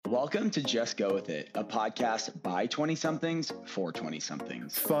Welcome to Just Go With It, a podcast by 20-somethings for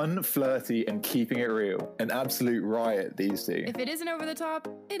 20-somethings. Fun, flirty, and keeping it real. An absolute riot, these two. If it isn't over the top,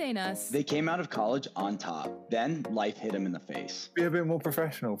 it ain't us. They came out of college on top. Then life hit them in the face. Be a bit more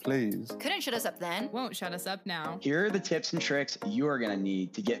professional, please. Couldn't shut us up then. Won't shut us up now. Here are the tips and tricks you are going to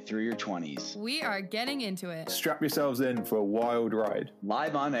need to get through your 20s. We are getting into it. Strap yourselves in for a wild ride.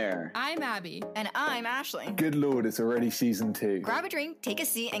 Live on air. I'm Abby. And I'm Ashley. Good Lord, it's already season 2. Grab a drink, take a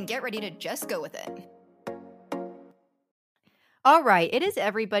seat, and get ready to just go with it. All right, it is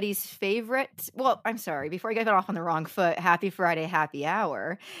everybody's favorite. Well, I'm sorry, before I get off on the wrong foot, happy Friday, happy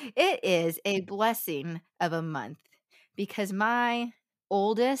hour. It is a blessing of a month because my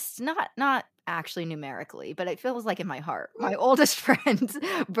oldest, not actually numerically, but it feels like in my heart, my oldest friend's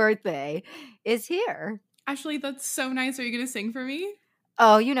birthday is here. Ashley, that's so nice. Are you going to sing for me?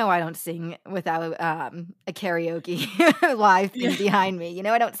 Oh, you know I don't sing without a karaoke live thing behind me. You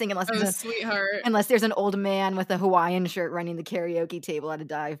know I don't sing Sweetheart. unless there's an old man with a Hawaiian shirt running the karaoke table at a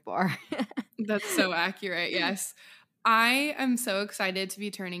dive bar. That's so accurate, yes. I am so excited to be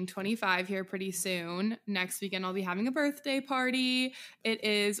turning 25 here pretty soon. Next weekend, I'll be having a birthday party. It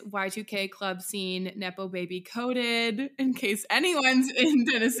is Y2K club scene, Nepo Baby coded, in case anyone's in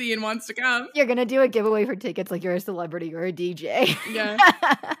Tennessee and wants to come. You're going to do a giveaway for tickets like you're a celebrity or a DJ. Yeah.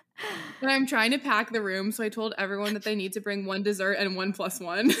 And I'm trying to pack the room, so I told everyone that they need to bring one dessert and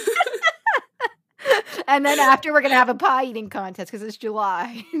 1+1. And then after, we're going to have a pie eating contest because it's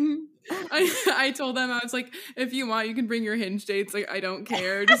July. I told them, I was like, if you want, you can bring your hinge dates. Like, I don't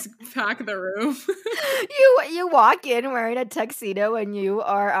care. Just pack the room. You walk in wearing a tuxedo and you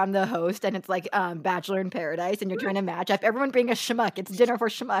are the host and it's like Bachelor in Paradise and you're trying to match up. Everyone bring a schmuck. It's dinner for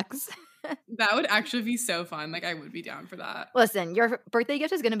schmucks. That would actually be so fun. Like, I would be down for that. Listen, your birthday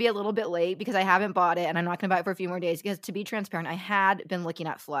gift is going to be a little bit late because I haven't bought it and I'm not going to buy it for a few more days because, to be transparent, I had been looking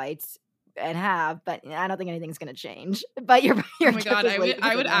at flights. But I don't think anything's going to change. But your oh my god,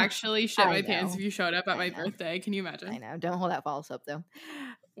 I would actually shit my pants if you showed up at my birthday. Can you imagine? I know. Don't hold that false hope though.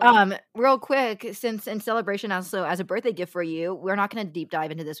 Real quick, since in celebration also as a birthday gift for you, we're not going to deep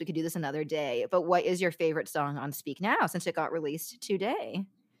dive into this. We could do this another day. But what is your favorite song on Speak Now since it got released today?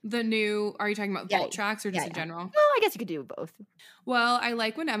 The new, are you talking about vault tracks or just in general? Well, I guess you could do both. Well, I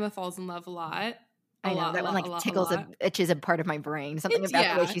like When Emma Falls in Love a lot. I know that one tickles itches a part of my brain. Something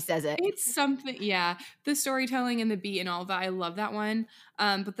about the way she says it. It's something, yeah. The storytelling and the beat and all that, I love that one.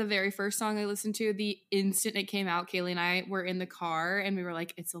 But the very first song I listened to, the instant it came out, Kaylee and I were in the car and we were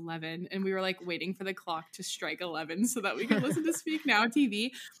like, it's 11. And we were like waiting for the clock to strike 11 so that we could listen to Speak Now TV.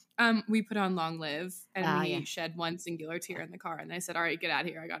 We put on Long Live and we shed one singular tear in the car. And I said, all right, get out of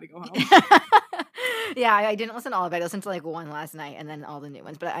here. I got to go home. Yeah, I didn't listen to all of it. I listened to like one last night and then all the new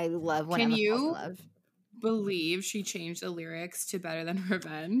ones. But I love When Emma Falls in Love. Believe she changed the lyrics to Better Than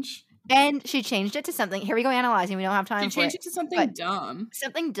Revenge? And she changed it to something. Here we go analyzing. We don't have time for it. She changed it to something dumb.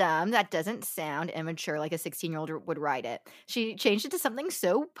 Something dumb that doesn't sound immature like a 16-year-old would write it. She changed it to something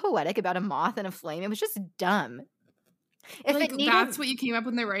so poetic about a moth and a flame. It was just dumb. That's what you came up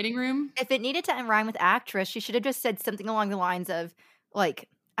with in the writing room? If it needed to rhyme with actress, she should have just said something along the lines of, like,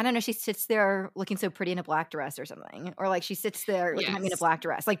 I don't know, she sits there looking so pretty in a black dress or something. Or like she sits there looking at me in a black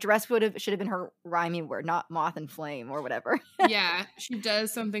dress. Like dress should have been her rhyming word, not moth and flame or whatever. Yeah, she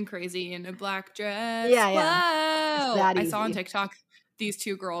does something crazy in a black dress. Yeah. I saw on TikTok these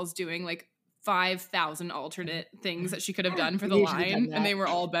two girls doing like 5,000 alternate things that she could have done for the line. And they were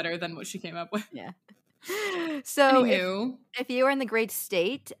all better than what she came up with. Yeah. So if you are in the great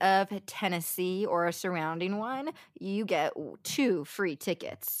state of Tennessee or a surrounding one, you get 2 free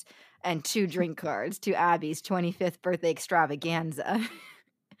tickets and 2 drink cards to Abby's 25th birthday extravaganza.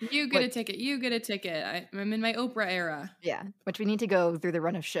 You get a ticket. I'm in my Oprah era. Yeah, which we need to go through the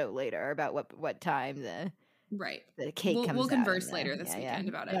run of show later about what time the cake comes out. We'll converse later this weekend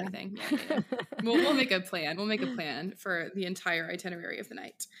about everything. Yeah. We'll make a plan. We'll make a plan for the entire itinerary of the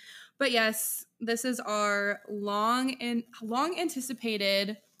night. But yes, this is our long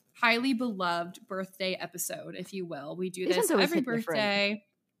anticipated, highly beloved birthday episode, if you will. We do this every birthday.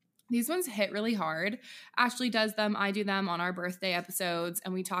 These ones hit really hard. Ashley does them, I do them on our birthday episodes,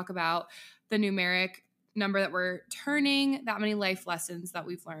 and we talk about the numeric number that we're turning, that many life lessons that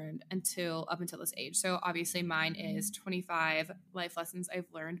we've learned up until this age. So obviously mine is 25 life lessons I've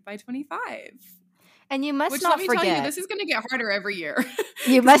learned by 25. And you must not forget. Tell you, this is going to get harder every year.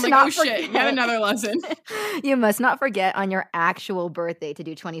 You must not forget. Shit, yet another lesson. You must not forget on your actual birthday to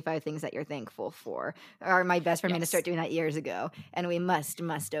do 25 things that you're thankful for. Or my best friend made us start doing that years ago. And we must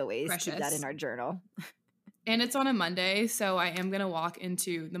always keep that in our journal. And it's on a Monday, so I am going to walk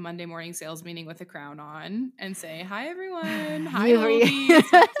into the Monday morning sales meeting with a crown on and say, hi, everyone. Hi, oldies.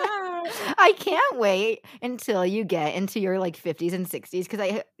 What's up? I can't wait until you get into your like 50s and 60s because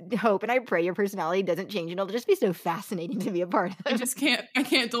I hope and I pray your personality doesn't change and it'll just be so fascinating to be a part of. I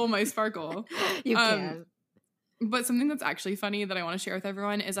can't dull my sparkle. You can. But something that's actually funny that I want to share with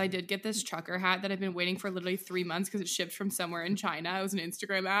everyone is I did get this trucker hat that I've been waiting for literally 3 months because it shipped from somewhere in China. It was an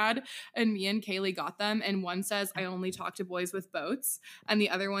Instagram ad, and me and Kaylee got them. And one says, I only talk to boys with boats. And the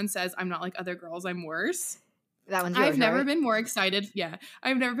other one says, I'm not like other girls, I'm worse. That one's yours, I've never right? been more excited. Yeah.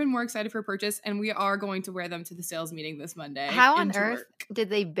 I've never been more excited for purchase, and we are going to wear them to the sales meeting this Monday. How on into earth work. did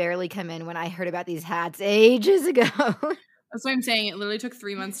they barely come in when I heard about these hats ages ago? That's what I'm saying. It literally took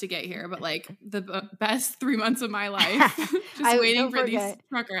 3 months to get here, but like the best 3 months of my life. Just waiting for these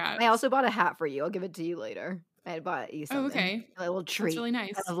trucker hats. I also bought a hat for you. I'll give it to you later. I had bought you something. Oh, okay. A little treat. That's really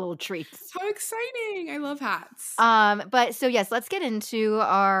nice. I love little treats. How exciting. I love hats. But so yes, let's get into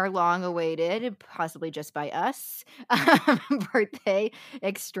our long-awaited, possibly just by us, birthday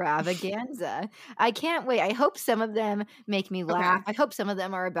extravaganza. I can't wait. I hope some of them make me laugh. I hope some of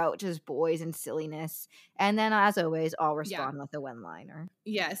them are about just boys and silliness. And then, as always, I'll respond with a one-liner.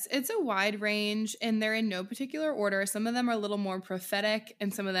 Yes, it's a wide range, and they're in no particular order. Some of them are a little more prophetic,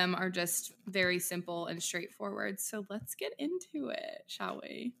 and some of them are just very simple and straightforward. So let's get into it, shall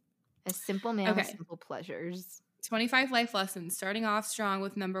we? A simple man with simple pleasures. 25 life lessons, starting off strong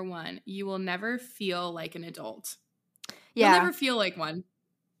with number 1. You will never feel like an adult. Yeah. You'll never feel like one.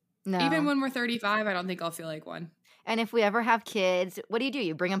 No. Even when we're 35, I don't think I'll feel like one. And if we ever have kids, what do?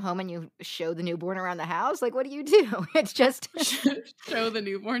 You bring them home and you show the newborn around the house? Like, what do you do? It's just show the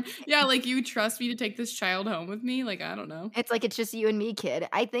newborn. Yeah, like you trust me to take this child home with me? Like, I don't know. It's like it's just you and me, kid.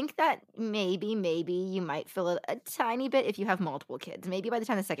 I think that maybe you might feel it a tiny bit if you have multiple kids. Maybe by the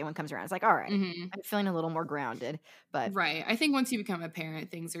time the second one comes around, it's like, all right, I'm feeling a little more grounded. But right. I think once you become a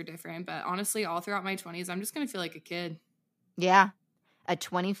parent, things are different. But honestly, all throughout my 20s, I'm just going to feel like a kid. Yeah. A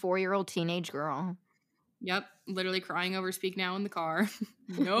 24-year-old teenage girl. Yep, literally crying over Speak Now in the car.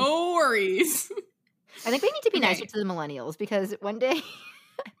 No worries. I think we need to be nicer to the millennials because one day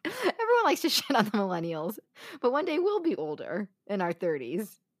everyone likes to shit on the millennials, but one day we'll be older in our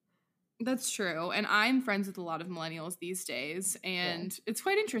 30s. That's true, and I'm friends with a lot of millennials these days, and it's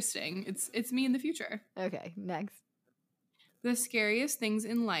quite interesting. It's me in the future. Okay, next. The scariest things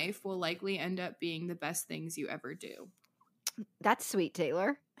in life will likely end up being the best things you ever do. That's sweet,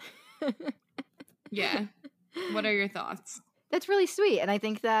 Taylor. Yeah. What are your thoughts? That's really sweet. And I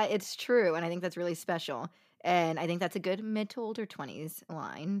think that it's true. And I think that's really special. And I think that's a good mid to older 20s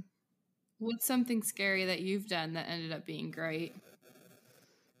line. What's something scary that you've done that ended up being great?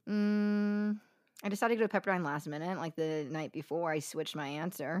 I decided to go to Pepperdine last minute. Like the night before, I switched my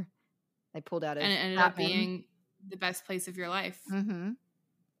answer. I pulled out and it ended up being the best place of your life.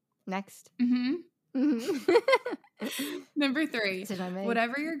 Next. Number 3,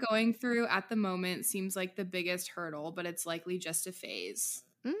 whatever you're going through at the moment seems like the biggest hurdle, but it's likely just a phase.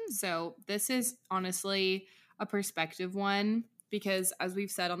 So this is honestly a perspective one because as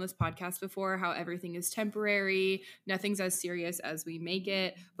we've said on this podcast before, how everything is temporary, nothing's as serious as we make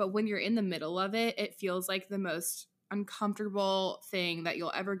it. But when you're in the middle of it, it feels like the most uncomfortable thing that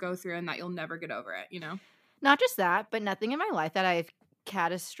you'll ever go through and that you'll never get over it, you know? Not just that, but nothing in my life that I've how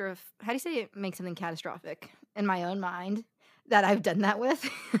do you say make something catastrophic in my own mind that I've done that with?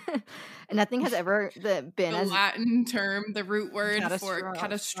 And nothing has ever been the as Latin term, the root word for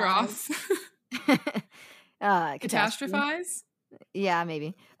catastrophe. Catastrophize? Yeah,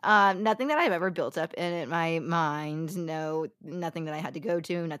 maybe. Nothing that I've ever built up in my mind, nothing that I had to go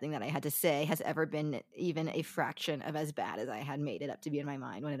to, nothing that I had to say has ever been even a fraction of as bad as I had made it up to be in my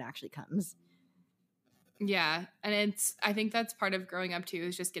mind when it actually comes. Yeah, and I think that's part of growing up too,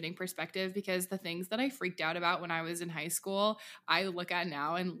 is just getting perspective, because the things that I freaked out about when I was in high school, I look at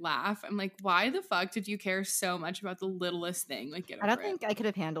now and laugh. I'm like, why the fuck did you care so much about the littlest thing? Like, get over I don't think I could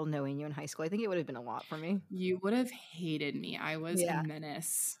have handled knowing you in high school. I think it would have been a lot for me. You would have hated me. I was a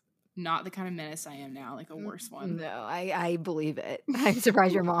menace. Not the kind of menace I am now, like a worse one. No, I believe it. I'm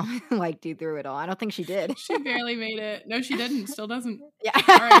surprised your mom liked you through it all. I don't think she did. She barely made it. No, she didn't. Still doesn't. Yeah.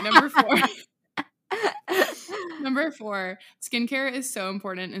 All right, number 4. Number 4, skincare is so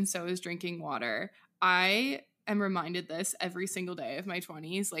important, and so is drinking water. I am reminded this every single day of my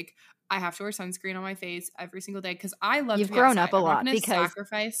 20s. Like, I have to wear sunscreen on my face every single day because I love to be grown outside. Up a lot because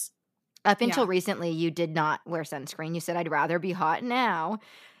sacrifice. Up until recently, you did not wear sunscreen. You said, "I'd rather be hot now."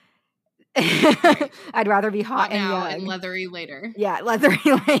 Right. I'd rather be hot now young. and leathery later. Yeah, leathery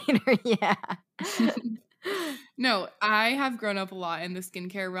later. Yeah. No, I have grown up a lot in the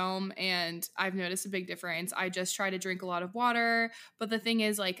skincare realm and I've noticed a big difference. I just try to drink a lot of water. But the thing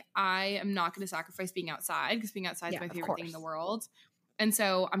is, like, I am not going to sacrifice being outside because being outside is my favorite thing in the world. And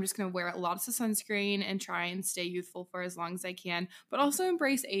so I'm just going to wear lots of sunscreen and try and stay youthful for as long as I can, but also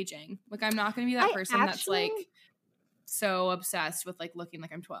embrace aging. Like, I'm not going to be that person that's like so obsessed with like looking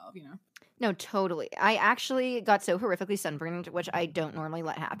like I'm 12, you know? No, totally. I actually got so horrifically sunburned, which I don't normally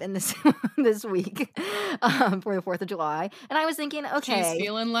let happen this week for the 4th of July. And I was thinking, okay. She's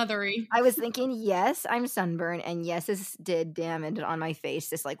feeling leathery. I was thinking, yes, I'm sunburned. And yes, this did damage on my face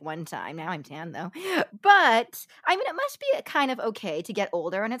this like one time. Now I'm tan though. But I mean, it must be kind of okay to get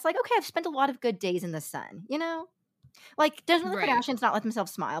older. And it's like, okay, I've spent a lot of good days in the sun, you know? Like, doesn't the Kardashians not let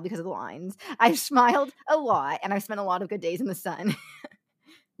themselves smile because of the lines? I've smiled a lot and I've spent a lot of good days in the sun.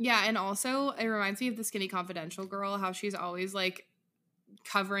 Yeah, and also it reminds me of the Skinny Confidential girl, how she's always like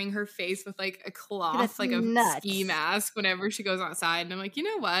covering her face with like a cloth, like a ski mask whenever she goes outside. And I'm like, you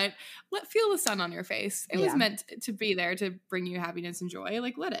know what? Feel the sun on your face. It was meant to be there to bring you happiness and joy.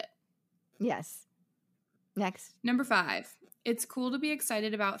 Like, let it. Yes. Next. Number 5. It's cool to be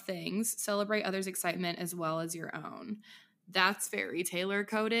excited about things. Celebrate others' excitement as well as your own. That's very Taylor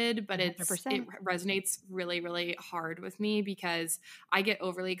coded, but it resonates really, really hard with me because I get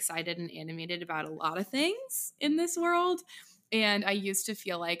overly excited and animated about a lot of things in this world. And I used to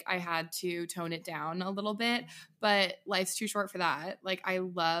feel like I had to tone it down a little bit, but life's too short for that. Like, I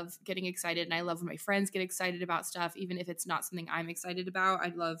love getting excited and I love when my friends get excited about stuff, even if it's not something I'm excited about.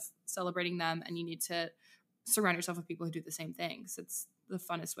 I love celebrating them, and you need to surround yourself with people who do the same things. It's the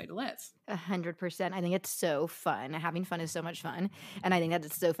funnest way to live. 100%. I think it's so fun. Having fun is so much fun. And I think that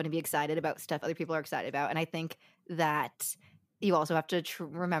it's so fun to be excited about stuff other people are excited about. And I think that you also have to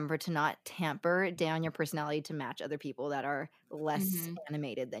remember to not tamper down your personality to match other people that are less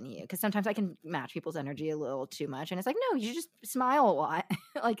animated than you. Because sometimes I can match people's energy a little too much. And it's like, no, you just smile a lot.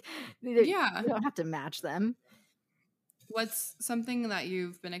 Like, you don't have to match them. What's something that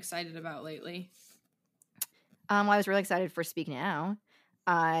you've been excited about lately? Well, I was really excited for Speak Now.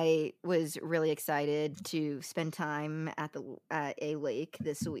 I was really excited to spend time at a lake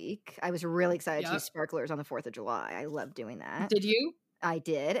this week. I was really excited to use sparklers on the 4th of July. I love doing that. Did you? I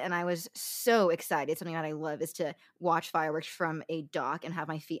did, and I was so excited. Something that I love is to watch fireworks from a dock and have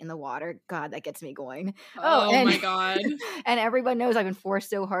my feet in the water. God, that gets me going. Oh my God. And everyone knows I've been forced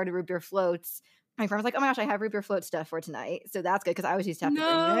so hard to root beer floats. My friend was like, oh my gosh, I have root beer float stuff for tonight. So that's good because I always used to have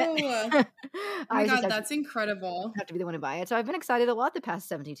to bring it. Oh my God, that's incredible. I have to be the one to buy it. So I've been excited a lot the past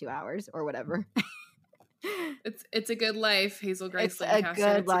 72 hours or whatever. It's a good life, Hazel Grace. It's a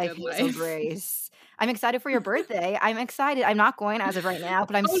good life, Hazel Grace. I'm excited for your birthday. I'm excited. I'm not going as of right now,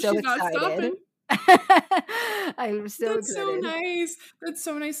 but I'm so excited. I'm so That's excited. So nice. That's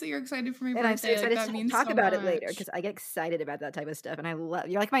so nice that you're excited for my birthday. And I'm so excited to talk about it later much. because I get excited about that type of stuff. And I love,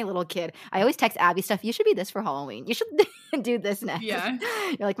 you're like my little kid. I always text Abby stuff. You should be this for Halloween. You should do this next. Yeah.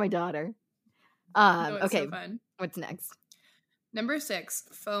 You're like my daughter. Okay. So fun. What's next? Number 6,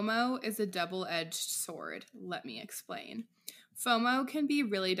 FOMO is a double-edged sword. Let me explain. FOMO can be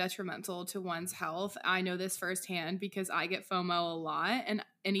really detrimental to one's health. I know this firsthand because I get FOMO a lot. And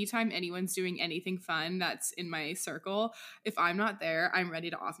anytime anyone's doing anything fun that's in my circle, if I'm not there, I'm ready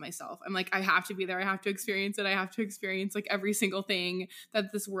to off myself. I'm like, I have to be there. I have to experience it. I have to experience like every single thing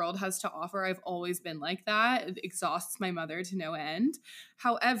that this world has to offer. I've always been like that. It exhausts my mother to no end.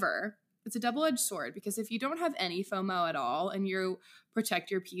 However, it's a double-edged sword because if you don't have any FOMO at all and you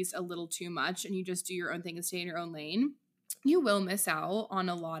protect your peace a little too much and you just do your own thing and stay in your own lane, you will miss out on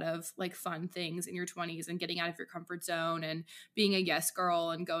a lot of like fun things in your 20s and getting out of your comfort zone and being a yes girl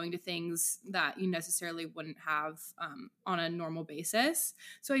and going to things that you necessarily wouldn't have on a normal basis.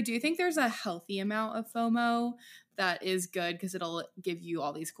 So I do think there's a healthy amount of FOMO that is good because it'll give you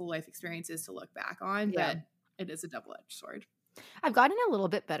all these cool life experiences to look back on, but it is a double-edged sword. I've gotten a little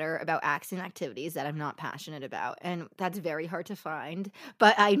bit better about acts and activities that I'm not passionate about, and that's very hard to find,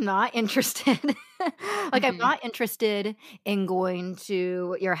 but I'm not interested. I'm not interested in going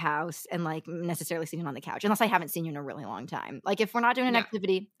to your house and like necessarily sitting on the couch unless I haven't seen you in a really long time. Like if we're not doing an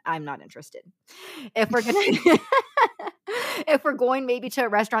activity, I'm not interested. If we're gonna if we're going maybe to a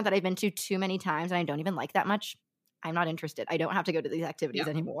restaurant that I've been to too many times and I don't even like that much, I'm not interested. I don't have to go to these activities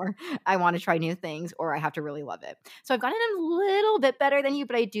anymore. I want to try new things or I have to really love it. So I've gotten a little bit better than you,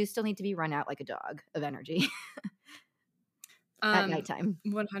 but I do still need to be run out like a dog of energy at nighttime.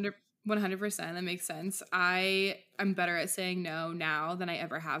 100%. That makes sense. I am better at saying no now than I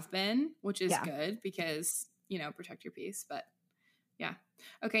ever have been, which is good because, protect your peace. But yeah.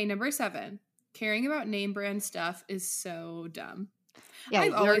 Okay, number 7. Caring about name brand stuff is so dumb. Yeah, I've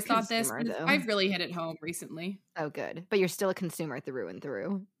you're a always thought this, consumer, but though. I've really hit it home recently. Oh, good. But you're still a consumer through and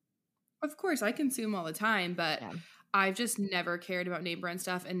through. Of course, I consume all the time, but Yeah. I've just never cared about name brand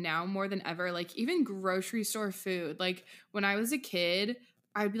stuff. And now more than ever, like even grocery store food, like when I was a kid,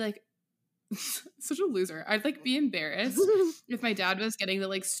 I'd be like, such a loser. I'd like be embarrassed if my dad was getting the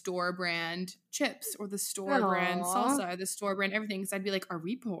like store brand chips or the store brand Aw. salsa or the store brand everything. Because I'd be like, are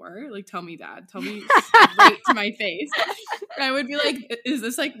we poor? Like, tell me, Dad. Tell me straight to my face. And I would be like, is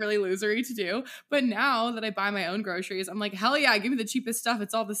this like really losery to do? But now that I buy my own groceries, I'm like, hell yeah, give me the cheapest stuff.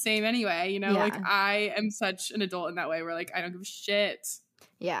 It's all the same anyway. You know, like Yeah. I am such an adult in that way where like I don't give a shit.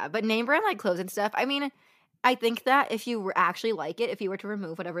 Yeah, but name brand like clothes and stuff. I mean, I think that if you were actually like it, if you were to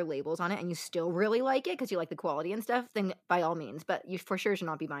remove whatever labels on it and you still really like it because you like the quality and stuff, then by all means. But you for sure should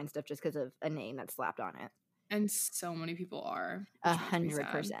not be buying stuff just because of a name that's slapped on it. And so many people are. which makes me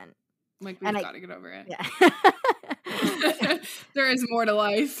sad. 100%. Like And we've got to get over it. Yeah. There is more to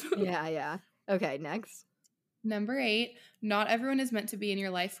life. Yeah. Okay, next. Number 8, not everyone is meant to be in your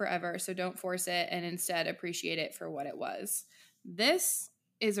life forever, so don't force it and instead appreciate it for what it was. This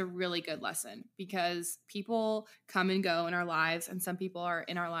is a really good lesson because people come and go in our lives, and some people are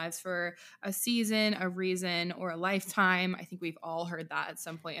in our lives for a season, a reason, or a lifetime. I think we've all heard that at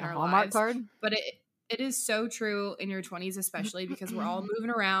some point in our Hallmark lives. card. But it is so true in your 20s, especially because we're all moving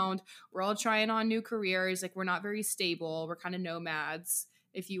around. We're all trying on new careers. Like we're not very stable. We're kind of nomads,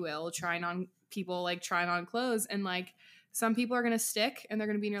 if you will, trying on clothes. And like some people are going to stick and they're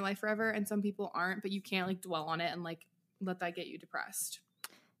going to be in your life forever. And some people aren't, but you can't like dwell on it and like let that get you depressed.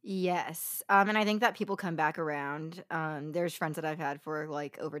 Yes. And I think that people come back around. There's friends that I've had for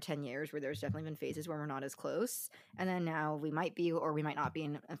like over 10 years where there's definitely been phases where we're not as close. And then now we might be or we might not be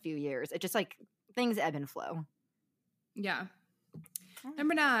in a few years. It just like things ebb and flow. Yeah.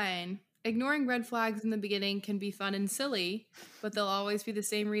 Number 9, ignoring red flags in the beginning can be fun and silly, but they'll always be the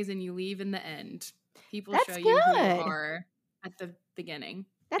same reason you leave in the end. People That's show you who good. you are at the beginning.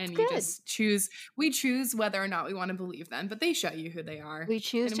 That's and good. you just choose whether or not we want to believe them, but they show you who they are. We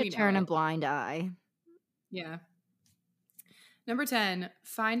choose and to we know turn a it. blind eye. Yeah. Number 10,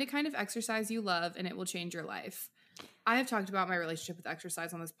 find a kind of exercise you love and it will change your life. I have talked about my relationship with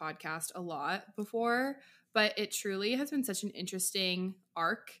exercise on this podcast a lot before, but it truly has been such an interesting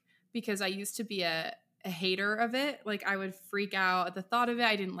arc because I used to be a hater of it. Like I would freak out at the thought of it.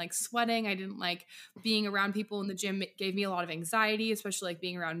 I didn't like sweating. I didn't like being around people in the gym. It gave me a lot of anxiety, especially like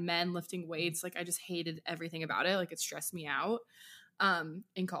being around men lifting weights. Like I just hated everything about it. Like it stressed me out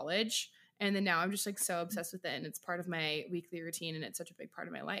in college. And then now I'm just like so obsessed with it. And it's part of my weekly routine. And it's such a big part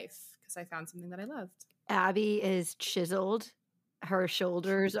of my life because I found something that I loved. Abby is chiseled. Her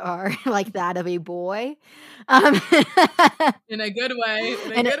shoulders are like that of a boy. In a good way.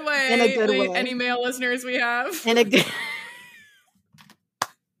 In a good way. Any male listeners we have. In a good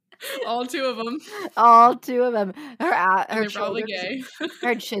All 2 of them. all 2 of them. And Her they're probably shoulders gay.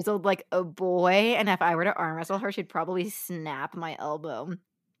 are chiseled like a boy. And if I were to arm wrestle her, she'd probably snap my elbow.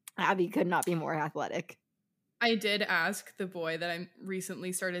 Abby could not be more athletic. I did ask the boy that I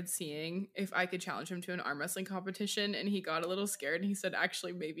recently started seeing if I could challenge him to an arm wrestling competition, and he got a little scared and he said,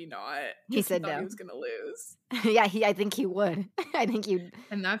 actually, maybe not. He said thought no. He was going to lose. Yeah, I think he would. I think you'd.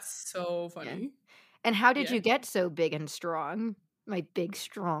 And that's so funny. Yeah. And how did Yeah. you get so big and strong? My big,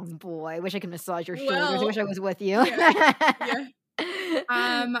 strong boy. I wish I could massage your shoulders. I Well, wish I was with you. Yeah.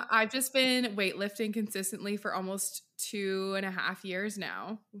 I've just been weightlifting consistently for almost 2.5 years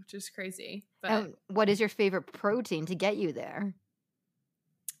now, which is crazy. But What is your favorite protein to get you there?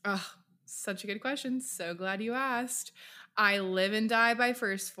 such a good question. So glad you asked. I live and die by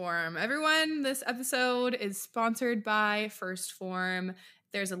First Form. Everyone, this episode is sponsored by First Form.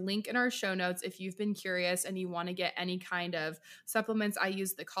 There's a link in our show notes if you've been curious and you want to get any kind of supplements. I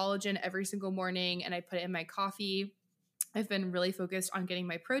use the collagen every single morning and I put it in my coffee. I've been really focused on getting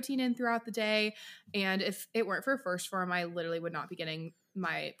my protein in throughout the day. And if it weren't for First Form, I literally would not be getting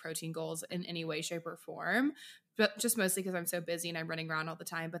my protein goals in any way, shape, or form. But just mostly because I'm so busy and I'm running around all the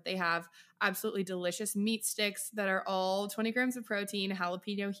time. But they have absolutely delicious meat sticks that are all 20 grams of protein.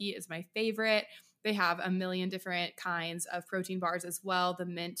 Jalapeno heat is my favorite. They have a million different kinds of protein bars as well. The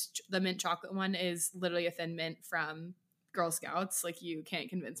mint chocolate one is literally a Thin Mint from Girl Scouts. Like you can't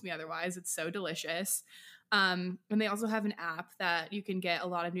convince me otherwise. It's so delicious. And they also have an app that you can get a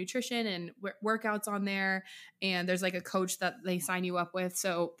lot of nutrition and workouts on there. And there's like a coach that they sign you up with.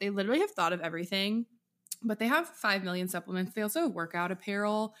 So they literally have thought of everything. But they have 5 million supplements. They also have workout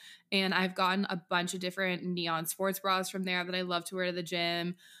apparel. And I've gotten a bunch of different neon sports bras from there that I love to wear to the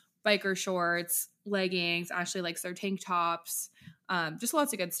gym. Biker shorts, leggings. Ashley likes their tank tops. Just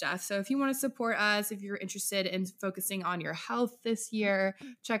lots of good stuff. So if you want to support us, if you're interested in focusing on your health this year,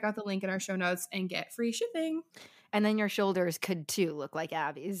 check out the link in our show notes and get free shipping. And then your shoulders could too look like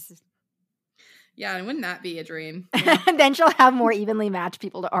Abby's. Yeah, and wouldn't that be a dream? And then she'll have more evenly matched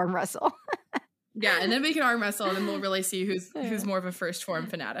people to arm wrestle. Yeah, and then we can arm wrestle, and then we'll really see who's more of a first form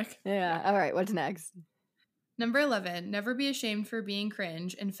fanatic. Yeah. All right, what's next? Number 11, never be ashamed for being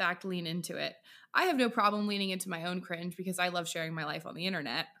cringe. In fact, lean into it. I have no problem leaning into my own cringe because I love sharing my life on the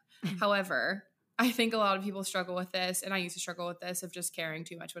internet. However, I think a lot of people struggle with this, and I used to struggle with this, of just caring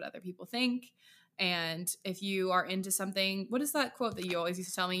too much what other people think. And if you are into something, what is that quote that you always used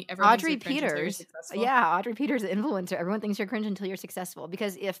to tell me? Audrey Peters. Yeah, Audrey Peters, the influencer. Everyone thinks you're cringe until you're successful.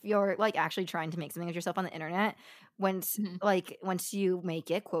 Because if you're like actually trying to make something of yourself on the internet, once you make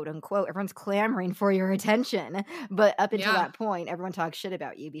it, quote unquote, everyone's clamoring for your attention. But up until that point, everyone talks shit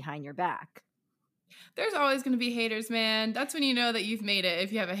about you behind your back. There's always going to be haters, man. That's when you know that you've made it,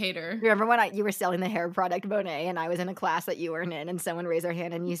 if you have a hater. Remember when you were selling the hair product Monet, and I was in a class that you weren't in, and someone raised their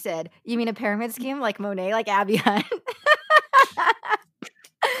hand and you said, "You mean a pyramid scheme like Monet, like Abby Hunt?"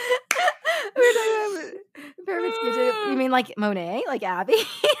 We were talking about pyramid schemes. You mean like Monet, like Abby?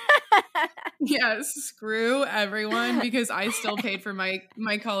 Yes, screw everyone, because I still paid for my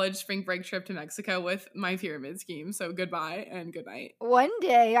college spring break trip to Mexico with my pyramid scheme. So goodbye and good night. One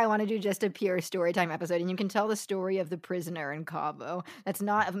day I want to do just a pure storytime episode, and you can tell the story of the prisoner in Cabo. That's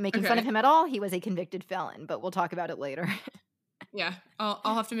not making fun of him at all. He was a convicted felon, but we'll talk about it later. Yeah,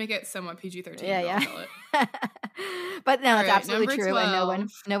 I'll have to make it somewhat PG-13. Yeah. But no, it's absolutely true, 12. And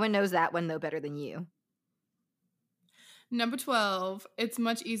no one knows that one though better than you. Number 12, it's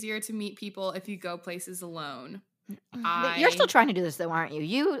much easier to meet people if you go places alone. You're still trying to do this though, aren't you?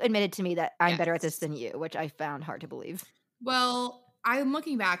 You admitted to me that I'm better at this than you, which I found hard to believe. Well, I'm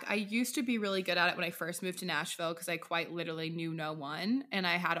looking back. I used to be really good at it when I first moved to Nashville because I quite literally knew no one, and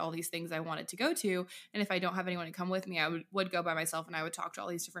I had all these things I wanted to go to. And if I don't have anyone to come with me, I would go by myself, and I would talk to all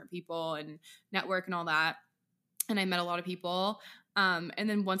these different people and network and all that. And I met a lot of people. And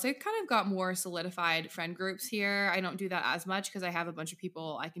then once I kind of got more solidified friend groups here, I don't do that as much because I have a bunch of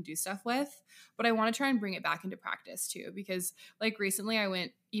people I can do stuff with. But I want to try and bring it back into practice too, because like recently I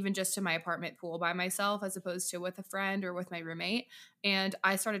went even just to my apartment pool by myself as opposed to with a friend or with my roommate. And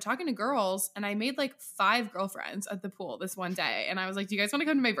I started talking to girls, and I made like 5 girlfriends at the pool this one day. And I was like, "Do you guys want to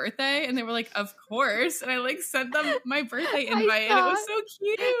come to my birthday?" And they were like, "Of course." And I like sent them my birthday invite, and it was so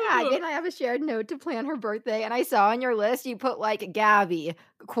cute. Abby and I have a shared note to plan her birthday, and I saw on your list you put like Gabby,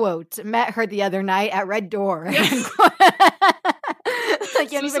 quote, met her the other night at Red Door. Yes.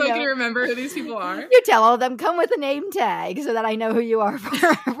 Like, you don't so even know. I can remember who these people are. You tell all of them, come with a name tag so that I know who you are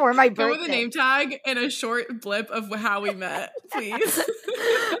for my birthday. Come with a name tag and a short blip of how we met, please.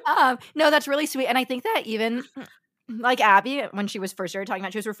 No, that's really sweet. And I think that even like Abby, when she was first started talking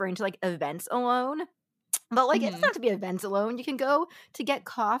about, she was referring to like events alone. But like, it doesn't have to be events alone. You can go to get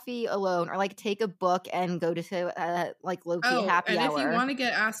coffee alone, or like take a book and go to like low-key happy hour. And if you want to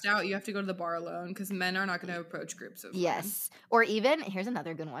get asked out, you have to go to the bar alone because men are not going to approach groups of Yes. women. Or even, here's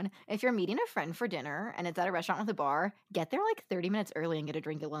another good one. If you're meeting a friend for dinner and it's at a restaurant with a bar, get there like 30 minutes early and get a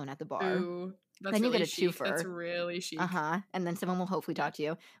drink alone at the bar. Ooh, that's Then you really get a chic. twofer. That's really chic. And then someone will hopefully talk to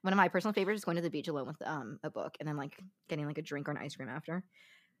you. One of my personal favorites is going to the beach alone with a book and then like getting like a drink or an ice cream after.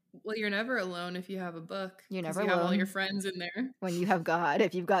 Well, you're never alone if you have a book. You're never have all alone. your friends in there. When you have God.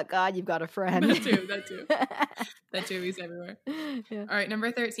 If you've got God, you've got a friend. That too. That too. He's everywhere. Yeah. All right,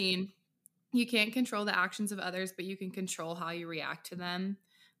 number 13. You can't control the actions of others, but you can control how you react to them.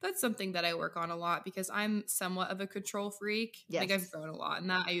 That's something that I work on a lot because I'm somewhat of a control freak. Yes. I think I've grown a lot in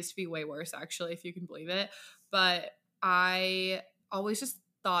that. I used to be way worse, actually, if you can believe it. But I always just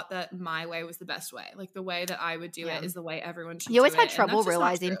thought that my way was the best way. Like the way that I would do it is the way everyone should do it. You always had and trouble that's just not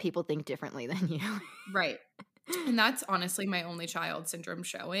realizing true. people think differently than you. Right. And that's honestly my only child syndrome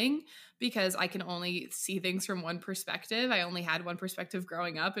showing because I can only see things from one perspective. I only had one perspective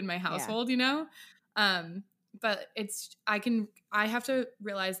growing up in my household, you know? But I have to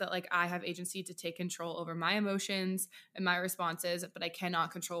realize that like I have agency to take control over my emotions and my responses, but I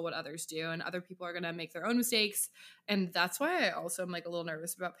cannot control what others do, and other people are going to make their own mistakes. And that's why I also am like a little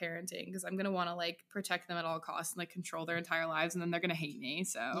nervous about parenting because I'm going to want to like protect them at all costs and like control their entire lives, and then they're going to hate me.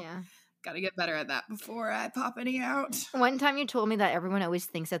 So Yeah. got to get better at that before I pop any out. One time you told me that everyone always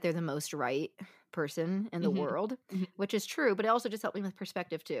thinks that they're the most right person in the Mhm. world, Mhm. which is true, but it also just helped me with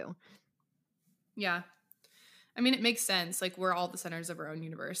perspective too. Yeah. I mean, it makes sense. Like, we're all the centers of our own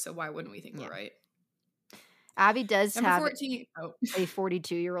universe, so why wouldn't we think we're right? Abby does Number have 14. Oh, a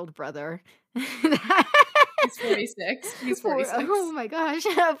 42-year-old brother. he's 46. He's 46. Oh my gosh.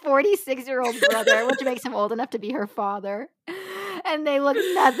 A 46-year-old brother, which makes him old enough to be her father. and they look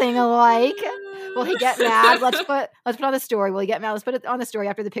nothing alike. Will he get mad? Let's put on the story. Will he get mad? Let's put it on the story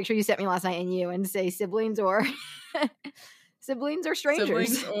after the picture you sent me last night and you, and say siblings or strangers.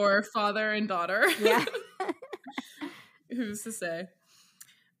 Siblings or father and daughter. Yeah. Who's to say?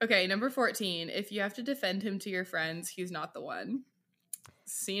 Okay, number 14. If you have to defend him to your friends, he's not the one.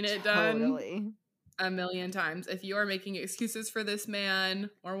 Seen it done Totally. a million times. If you are making excuses for this man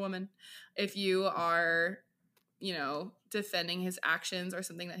or woman, if you are, defending his actions or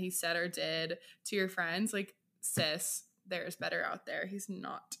something that he said or did to your friends, like, sis, there's better out there. He's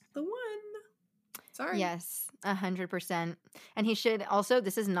not the one. Sorry. Yes, 100%. And he should also,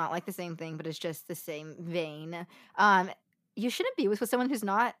 this is not like the same thing, but it's just the same vein. You shouldn't be with someone who's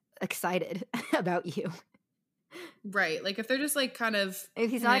not excited about you. Right. Like, if they're just like kind of, If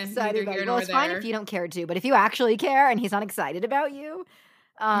he's not excited about you, well, it's there. fine if you don't care to, but if you actually care and he's not excited about you,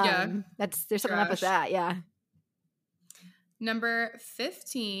 there's something up with that. Yeah. Number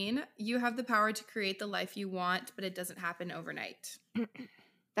 15, you have the power to create the life you want, but it doesn't happen overnight.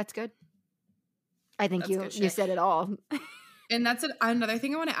 That's good. I think That's you said it all. And that's another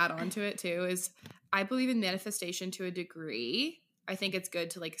thing I want to add on to it too, is I believe in manifestation to a degree. I think it's good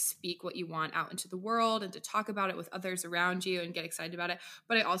to like speak what you want out into the world and to talk about it with others around you and get excited about it.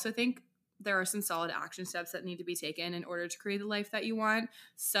 But I also think there are some solid action steps that need to be taken in order to create the life that you want,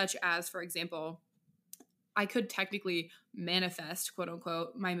 such as, for example, I could technically manifest, quote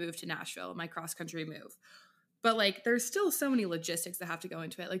unquote, my move to Nashville, my cross-country move. But like, there's still so many logistics that have to go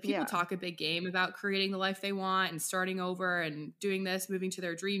into it. Like, people talk a big game about creating the life they want and starting over and doing this, moving to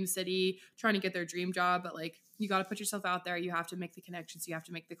their dream city, trying to get their dream job. But like, you got to put yourself out there. You have to make the connections. You have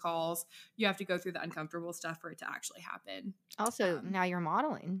to make the calls. You have to go through the uncomfortable stuff for it to actually happen. Also, now you're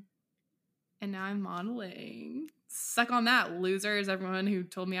modeling. And now I'm modeling. Suck on that, losers. Everyone who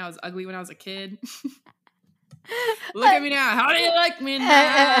told me I was ugly when I was a kid. Look at me now. How do you like me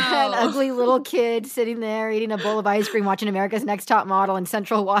now? An ugly little kid sitting there eating a bowl of ice cream, watching America's Next Top Model in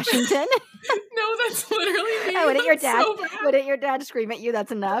Central Washington. No, that's literally me. Wouldn't your dad scream at you?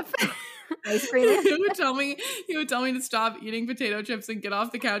 That's enough. Ice cream. He would tell me to stop eating potato chips and get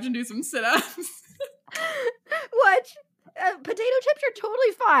off the couch and do some sit-ups. What? Potato chips are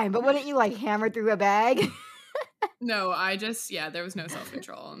totally fine, but wouldn't you like hammer through a bag? No, there was no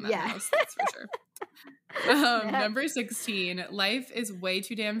self-control in that house. That's for sure. Number 16, life is way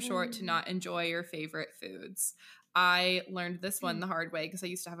too damn short to not enjoy your favorite foods. I learned this one the hard way because I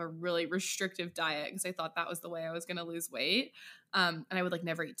used to have a really restrictive diet because I thought that was the way I was going to lose weight. And I would like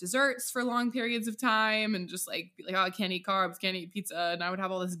never eat desserts for long periods of time and just like be like, oh, I can't eat carbs, can't eat pizza. And I would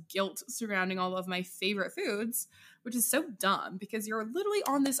have all this guilt surrounding all of my favorite foods, which is so dumb because you're literally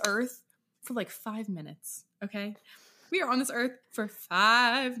on this earth for like 5 minutes. Okay. We are on this earth for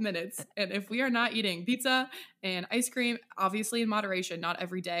 5 minutes. And if we are not eating pizza and ice cream, obviously in moderation, not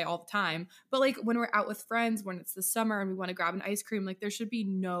every day, all the time, but like when we're out with friends, when it's the summer and we want to grab an ice cream, like there should be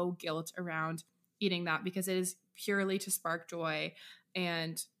no guilt around eating that because it is purely to spark joy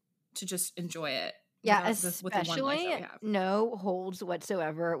and to just enjoy it. Yeah, especially no holds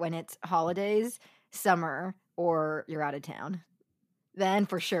whatsoever when it's holidays, summer, or you're out of town. Then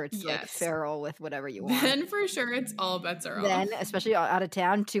for sure it's like feral with whatever you want. Then for sure it's all bets are off. Then, especially out of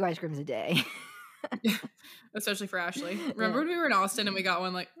town, 2 ice creams a day. Especially for Ashley. Remember when we were in Austin and we got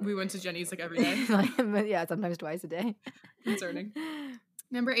one, like we went to Jenny's like every day? Yeah, sometimes twice a day. Concerning.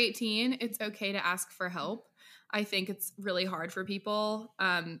 Number 18, it's okay to ask for help. I think it's really hard for people.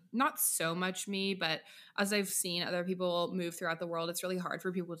 Not so much me, but as I've seen other people move throughout the world, it's really hard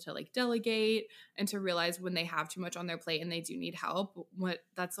for people to like delegate and to realize when they have too much on their plate and they do need help.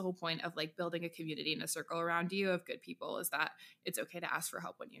 That's the whole point of like building a community and a circle around you of good people, is that it's okay to ask for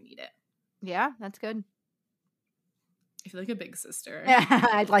help when you need it. Yeah, that's good. I feel like a big sister. Yeah,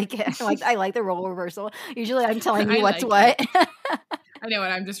 I like it. I like the role reversal. Usually I'm telling you what's what. I know,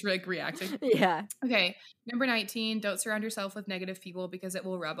 and I'm just like reacting. Yeah. Okay. Number 19, don't surround yourself with negative people because it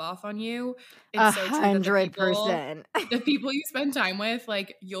will rub off on you. It's 100%. The people you spend time with,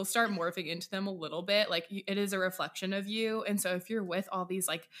 like you'll start morphing into them a little bit. Like it is a reflection of you. And so if you're with all these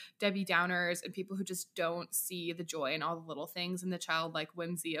like Debbie Downers and people who just don't see the joy in all the little things and the childlike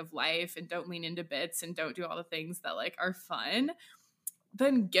whimsy of life and don't lean into bits and don't do all the things that like are fun,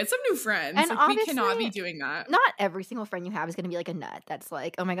 then get some new friends. And like, we cannot be doing that. Not every single friend you have is going to be like a nut. That's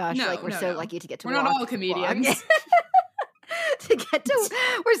like, oh my gosh, we're so lucky to get to walk. We're not all comedians.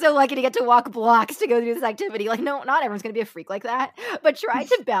 We're so lucky to get to walk blocks to go through this activity. Like, no, not everyone's going to be a freak like that. But try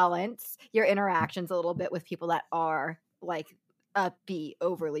to balance your interactions a little bit with people that are like upbeat,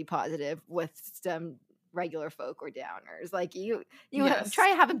 overly positive, with some regular folk or downers. Like you Yes.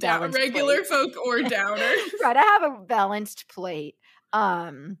 try to have a balanced regular plate. folk or downers. Try to have a balanced plate.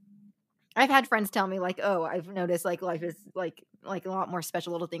 I've had friends tell me like, oh, I've noticed like life is like a lot more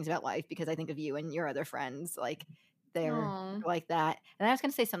special little things about life because I think of you and your other friends. Like they're Aw. like that. And I was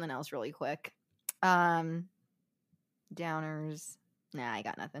gonna say something else really quick. Downers. Nah, I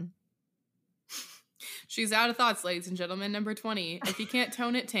got nothing. She's out of thoughts, ladies and gentlemen. Number 20. If you can't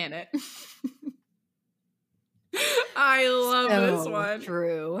tone it, tan it. I love this one.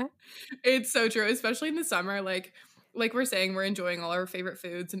 True. It's so true, especially in the summer. Like we're saying, we're enjoying all our favorite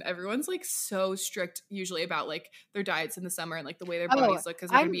foods, and everyone's like so strict usually about like their diets in the summer and like the way their bodies look because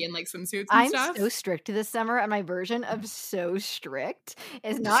they're gonna be in like swimsuits and stuff. I'm so strict this summer, and my version of so strict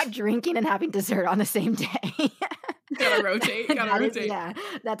is not drinking and having dessert on the same day. Gotta rotate. Yeah,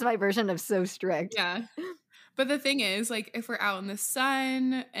 that's my version of so strict. Yeah. But the thing is, like, if we're out in the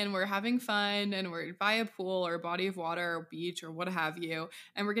sun and we're having fun and we're by a pool or a body of water or beach or what have you,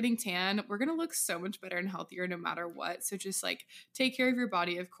 and we're getting tan, we're going to look so much better and healthier no matter what. So just, like, take care of your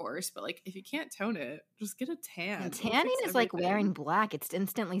body, of course. But, like, if you can't tone it, just get a tan. And tanning is like wearing black. It's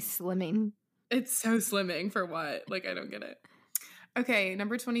instantly slimming. It's so slimming for what? Like, I don't get it. Okay,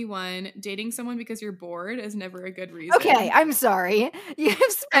 number 21, dating someone because you're bored is never a good reason. Okay, I'm sorry. You've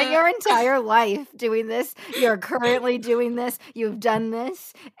spent your entire life doing this. You're currently doing this. You've done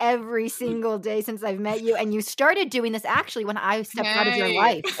this every single day since I've met you. And you started doing this actually when I stepped out of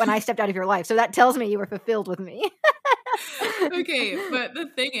your life. So that tells me you were fulfilled with me. Okay, but the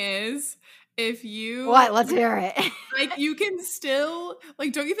thing is, if you... What? Let's hear it. Like, you can still...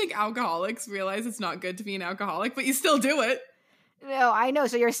 Like, don't you think alcoholics realize it's not good to be an alcoholic, but you still do it? No, I know.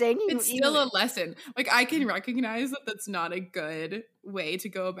 So you're saying it's still a lesson. Like, I can recognize that that's not a good way to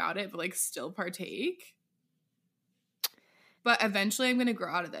go about it, but like still partake. But eventually I'm going to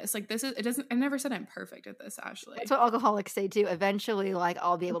grow out of this. Like, I never said I'm perfect at this, Ashley. That's what alcoholics say too. Eventually, like,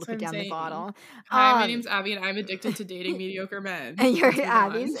 I'll be able to put down the bottle. Hi, my name's Abby and I'm addicted to dating mediocre men. And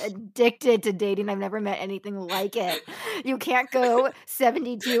Abby's addicted to dating. I've never met anything like it. You can't go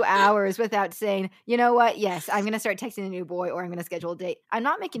 72 hours without saying, you know what? Yes, I'm going to start texting a new boy or I'm going to schedule a date. I'm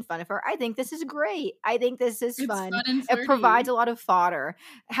not making fun of her. I think this is great. I think this is fun. It provides a lot of fodder.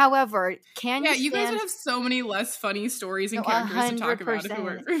 However, you guys would have so many less funny stories and characters to talk about if it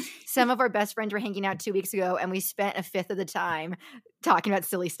weren't for me. Some of our best friends were hanging out 2 weeks ago and we spent a fifth of the time talking about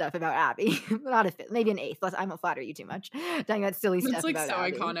silly stuff about Abby. Not a fifth, maybe an eighth. I won't flatter you too much. Talking about silly stuff about Abby. It's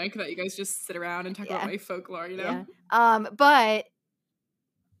like so iconic that you guys just sit around and talk about my folklore, you know? Yeah. But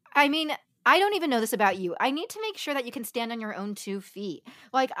I mean, I don't even know this about you. I need to make sure that you can stand on your own 2 feet.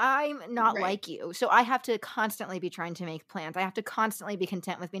 Like, I'm not like you. So I have to constantly be trying to make plans. I have to constantly be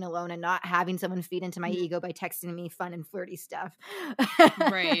content with being alone and not having someone feed into my ego by texting me fun and flirty stuff.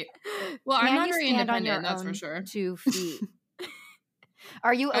 Right. Well, I'm not very independent, that's for sure. 2 feet.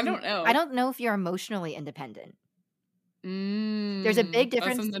 Are you? I don't know. I don't know if you're emotionally independent. There's a big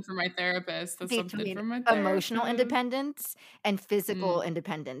difference. That's something for my therapist. That's something for my therapist. Emotional independence and physical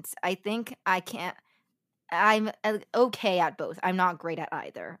independence. I think I'm okay at both. I'm not great at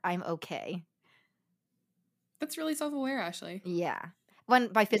either. I'm okay. That's really self-aware, Ashley. Yeah.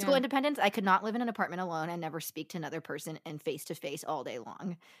 By physical independence, I could not live in an apartment alone and never speak to another person and face to face all day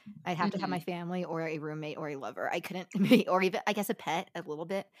long. I'd have to have my family or a roommate or a lover. I couldn't be, or even I guess a pet a little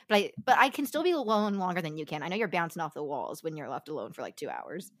bit. But I can still be alone longer than you can. I know you're bouncing off the walls when you're left alone for like 2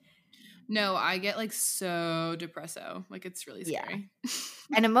 hours. No, I get like so depresso. Like, it's really scary. Yeah.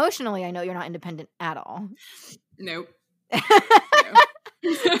 And emotionally, I know you're not independent at all. Nope.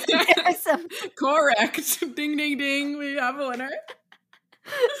 Correct. Ding, ding, ding. We have a winner.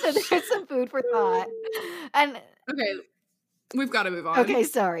 So there's some food for thought. And okay, we've got to move on. Okay,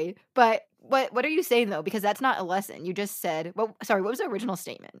 sorry. But what are you saying though? Because that's not a lesson. You just said, what was the original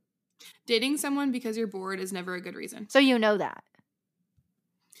statement? Dating someone because you're bored is never a good reason. So you know that.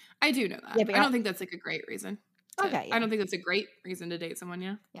 I do know that. Yeah, but I don't think that's like a great reason. Okay. I don't think that's a great reason to date someone,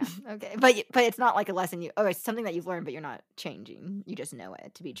 Yeah, okay. But it's not like a lesson it's something that you've learned but you're not changing. You just know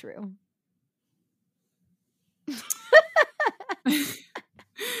it to be true.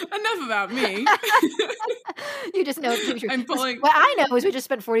 Enough about me. You just know it to be true. I'm pulling. What I know is we just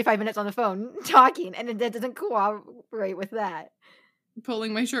spent 45 minutes on the phone talking, and that doesn't cooperate with that.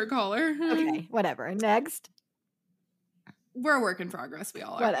 Pulling my shirt collar. Okay, whatever. Next. We're a work in progress. We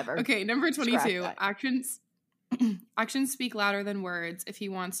all are. Whatever. Okay, number 22. Actions speak louder than words. If he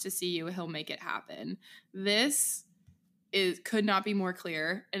wants to see you, he'll make it happen. This could not be more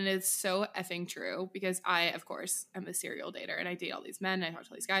clear, and it's so effing true because I, of course, am a serial dater and I date all these men and I talk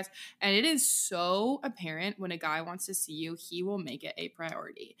to all these guys, and it is so apparent when a guy wants to see you, he will make it a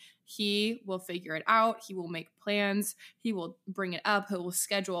priority. He will figure it out. He will make plans. He will bring it up. He will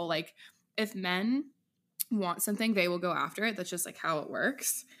schedule. Like, if men want something, they will go after it. That's just like how it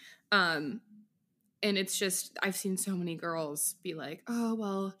works. And it's just, I've seen so many girls be like, oh,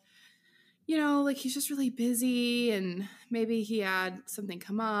 well, you know, like he's just really busy and maybe he had something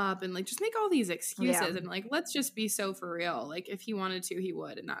come up, and like just make all these excuses and like, let's just be so for real. Like if he wanted to, he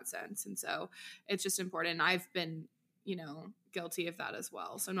would in that sense. And so it's just important. I've been, you know, guilty of that as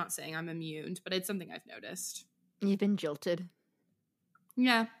well. So I'm not saying I'm immune, but it's something I've noticed. You've been jilted.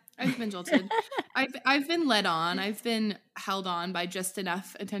 Yeah. I've been jilted. I've been led on. I've been held on by just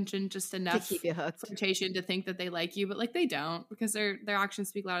enough attention, just enough to keep you hooked, flirtation to think that they like you, but like they don't, because their actions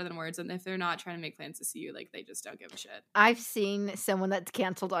speak louder than words. And if they're not trying to make plans to see you, like they just don't give a shit. I've seen someone that's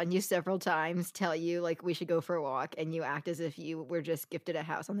canceled on you several times tell you like we should go for a walk, and you act as if you were just gifted a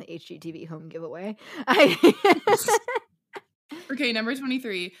house on the HGTV home giveaway. Okay, number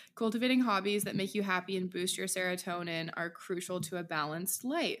 23, cultivating hobbies that make you happy and boost your serotonin are crucial to a balanced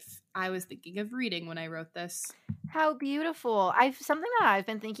life. I was thinking of reading when I wrote this. How beautiful. Something that I've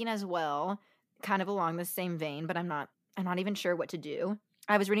been thinking as well, kind of along the same vein, but I'm not even sure what to do.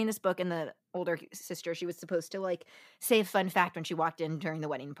 I was reading this book, and the older sister, she was supposed to like say a fun fact when she walked in during the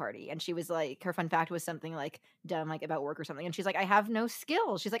wedding party, and she was like, her fun fact was something like dumb, like about work or something, and she's like, I have no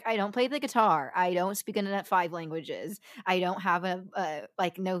skills. She's like, I don't play the guitar, I don't speak in 5 languages, I don't have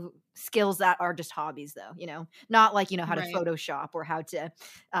like no skills that are just hobbies though, you know, not like, you know, how to Photoshop or how to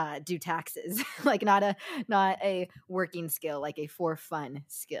do taxes, like not a working skill, like a for fun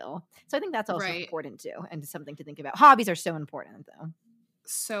skill. So I think that's also important too, and something to think about. Hobbies are so important though.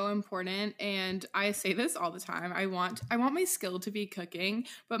 So important. And I say this all the time. I want my skill to be cooking,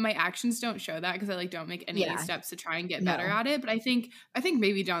 but my actions don't show that because I like don't make any steps to try and get better at it. But I think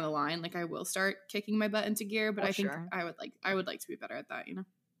maybe down the line, like I will start kicking my butt into gear, but I think I would like to be better at that, you know?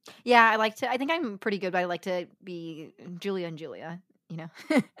 Yeah, I think I'm pretty good, but I like to be Julia and Julia, you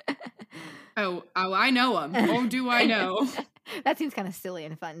know? oh, I know them. Oh, do I know? That seems kind of silly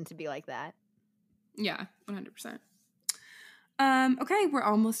and fun to be like that. Yeah, 100%. Okay, we're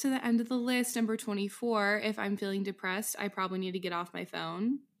almost to the end of the list. Number 24, if I'm feeling depressed, I probably need to get off my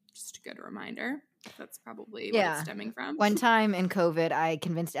phone. Just a good reminder. That's probably what it's stemming from. One time in COVID, I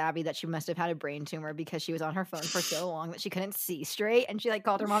convinced Abby that she must have had a brain tumor because she was on her phone for so long that she couldn't see straight. And she like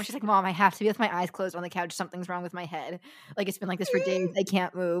called her mom. She's like, Mom, I have to be with my eyes closed on the couch. Something's wrong with my head. Like it's been like this for days. I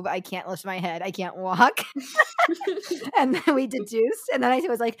can't move. I can't lift my head. I can't walk. And then we deduced. And then I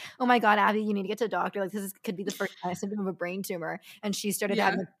was like, oh my God, Abby, you need to get to a doctor. Like could be the first symptom of a brain tumor. And she started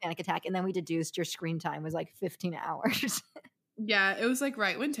having a panic attack. And then we deduced your screen time was like 15 hours. Yeah, it was like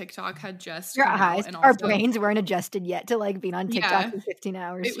right when TikTok had just your eyes, and also, our brains weren't adjusted yet to like being on TikTok for 15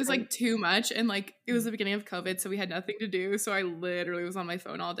 hours. It was like too much, and like it was the beginning of COVID, so we had nothing to do. So I literally was on my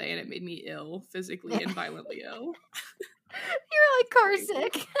phone all day, and it made me ill, physically and violently ill. You're like car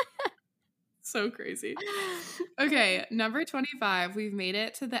sick. So crazy. Okay, number 25. We've made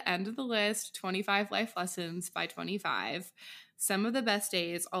it to the end of the list. 25 life lessons by 25. Some of the best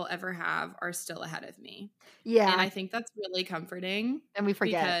days I'll ever have are still ahead of me. Yeah. And I think that's really comforting. And we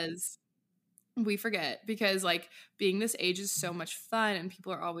forget. Because like being this age is so much fun, and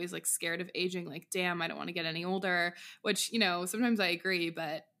people are always like scared of aging. Like, damn, I don't want to get any older, which, you know, sometimes I agree,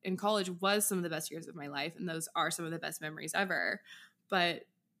 but in college was some of the best years of my life. And those are some of the best memories ever. But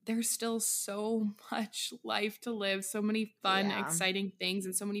there's still so much life to live, so many fun, exciting things,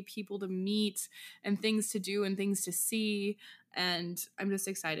 and so many people to meet and things to do and things to see. And I'm just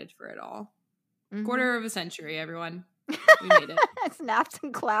excited for it all. Mm-hmm. Quarter of a century, everyone. We made it. Snaps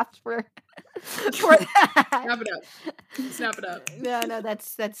and claps for that. Snap it up. No,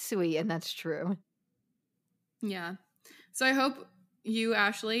 that's sweet, and that's true. Yeah. So I hope you,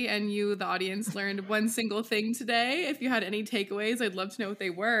 Ashley, and you, the audience, learned one single thing today. If you had any takeaways, I'd love to know what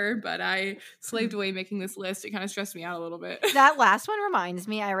they were, but I slaved away making this list. It kind of stressed me out a little bit. That last one reminds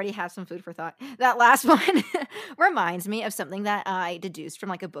me, I already have some food for thought. That last one reminds me of something that I deduced from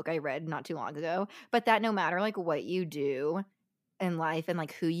like a book I read not too long ago, but that no matter like what you do in life and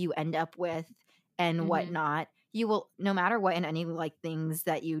like who you end up with and whatnot, you will, no matter what in any like things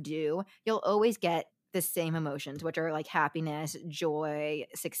that you do, you'll always get the same emotions, which are like happiness, joy,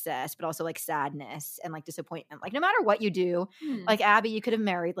 success, but also like sadness and like disappointment. Like no matter what you do, like Abby, you could have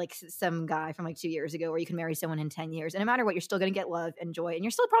married like some guy from like 2 years ago, or you can marry someone in 10 years. And no matter what, you're still going to get love and joy, and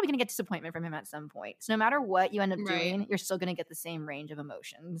you're still probably going to get disappointment from him at some point. So no matter what you end up doing, you're still going to get the same range of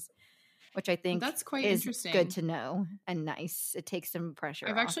emotions. which I think that's quite is interesting. good to know and nice. It takes some pressure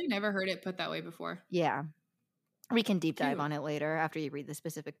I've off. actually never heard it put that way before. Yeah. We can deep dive Cute. on it later after you read the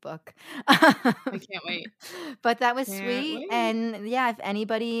specific book. I can't wait. But that was Can't sweet. wait. And yeah, if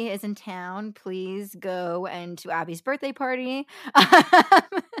anybody is in town, please go and to Abby's birthday party.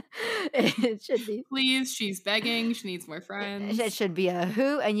 It should be. Please, she's begging. She needs more friends. It should be a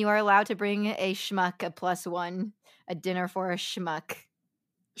hoot, and you are allowed to bring a schmuck, a +1, a dinner for a schmuck.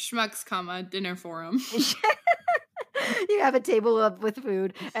 Schmucks, dinner for him. You have a table up with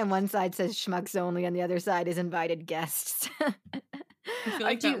food, and one side says schmucks only, and the other side is invited guests. I feel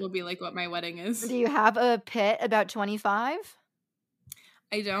like that will be like what my wedding is. Do you have a pit about 25?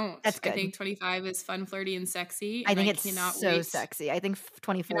 I don't. That's good. I think 25 is fun, flirty, and sexy. I and think it's so sexy. I think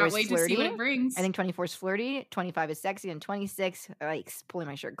 24 is wait flirty. to see what it brings. I think 24 is flirty, 25 is sexy, and 26 like pulling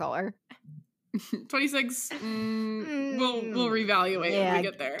my shirt collar. 26, we'll reevaluate when we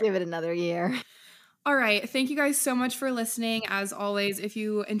get there. Give it another year. All right. Thank you guys so much for listening. As always, if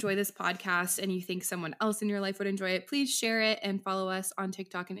you enjoy this podcast and you think someone else in your life would enjoy it, please share it and follow us on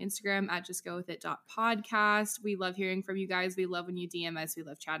TikTok and Instagram at justgowithit.podcast. We love hearing from you guys. We love when you DM us. We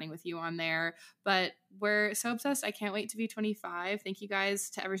love chatting with you on there. But we're so obsessed. I can't wait to be 25. Thank you guys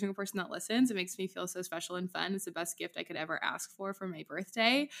to every single person that listens. It makes me feel so special and fun. It's the best gift I could ever ask for my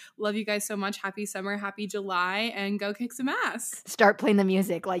birthday. Love you guys so much. Happy summer. Happy July. And go kick some ass. Start playing the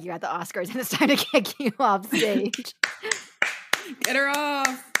music like you're at the Oscars and it's time to kick you off stage. Get her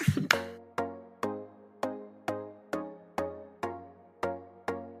off.